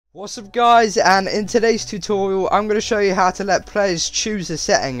What's up guys, and in today's tutorial I'm going to show you how to let players choose a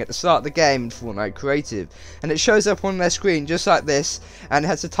setting at the start of the game in Fortnite Creative, and it shows up on their screen just like this, and it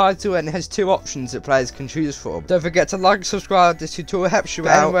has a title and it has two options that players can choose from. Don't forget to like and subscribe, this tutorial helps you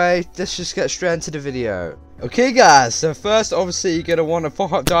out. Anyway, let's just get straight into the video. Okay guys, so first obviously you're going to want a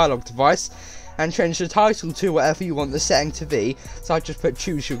pop-up dialog device and change the title to whatever you want the setting to be. So I just put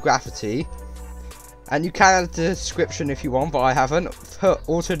choose your gravity. And you can add the description if you want, but I haven't. Put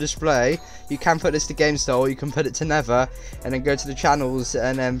auto display. You can put this to game style, you can put it to never, and then go to the channels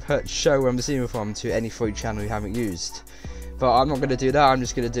and then put show where I'm receiving from to any free channel you haven't used. But I'm not going to do that, I'm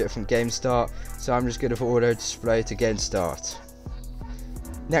just going to do it from game start. So I'm just going to put auto display to game start.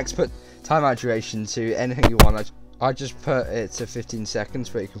 Next, put timeout duration to anything you want. I just put it to 15 seconds,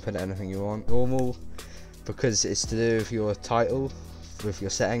 but you can put anything you want. Normal, because it's to do with your title. With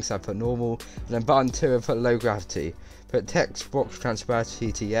your settings, so I put normal, and then button 2 I put low gravity. Put text box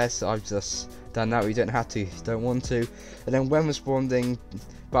transparency to yes. I've just done that. We don't have to, don't want to. And then when responding,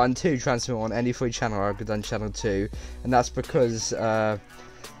 button 2 transmit on any free channel. I've done channel 2, and that's because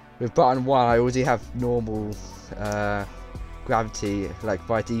with button 1 I already have normal gravity like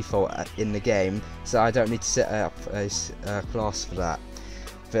by default in the game, so I don't need to set up a class for that.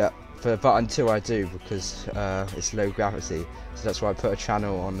 But for button 2 I do, because it's low gravity, so that's why I put a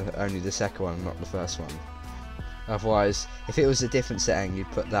channel on only the second one, not the first one. Otherwise, if it was a different setting, you'd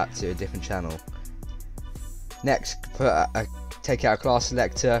put that to a different channel. Next, take out a class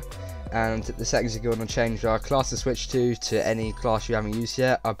selector, and the settings you're going to change are class to switch to any class you haven't used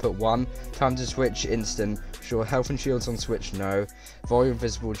yet. I put 1, time to switch instant, sure health and shields on switch no, volume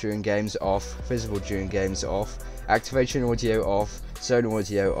visible during games off, visible during games off, activation audio off, zone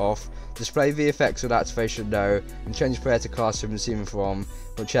audio off, display VFX with activation no, and change player to class you're receiving from,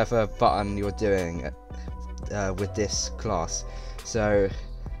 whichever button you're doing with this class. So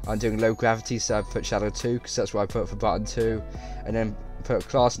I'm doing low gravity, so I put shadow 2 because that's what I put for button 2, and then put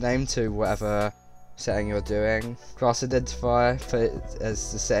class name to whatever setting you're doing. Class identifier, put it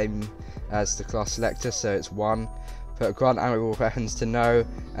as the same as the class selector, so it's 1. Put grant animal weapons to no,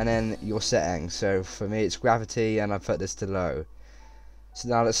 and then your settings. So for me it's gravity, and I put this to low. So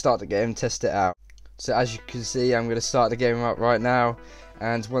now let's start the game, test it out. So as you can see, I'm going to start the game up right now,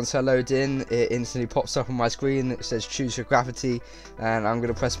 and once I load in, it instantly pops up on my screen. It says choose your gravity, and I'm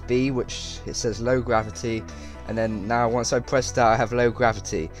going to press B, which it says low gravity, and then now once I press that I have low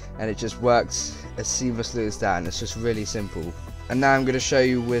gravity, and it just works as seamlessly as that, and it's just really simple. And now I'm going to show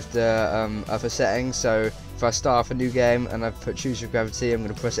you with the other settings. So if I start off a new game and I put choose your gravity, I'm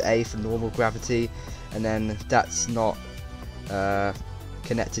going to press A for normal gravity, and then that's not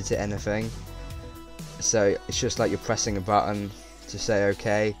connected to anything, so it's just like you're pressing a button to say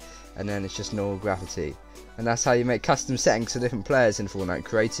OK, and then it's just normal gravity. And that's how you make custom settings for different players in Fortnite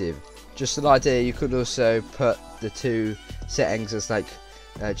Creative. Just an idea, you could also put the two settings as like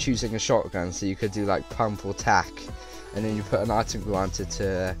choosing a shotgun, so you could do like pump or tack, and then you put an item granted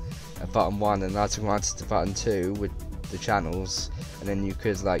to button 1 and an item granted to button 2 with the channels, and then you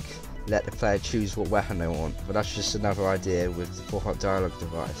could like let the player choose what weapon they want. But that's just another idea with the pop-up dialog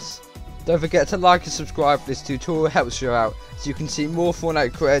device. Don't forget to like and subscribe. This tutorial helps you out, so you can see more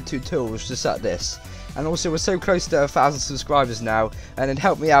Fortnite Creative tutorials just like this. And also, we're so close to 1,000 subscribers now, and it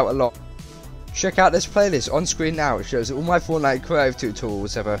helped me out a lot. Check out this playlist on screen now. It shows all my Fortnite Creative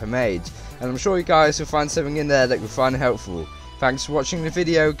tutorials I've ever made, and I'm sure you guys will find something in there that you'll find helpful. Thanks for watching the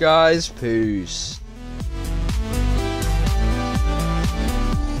video guys, peace.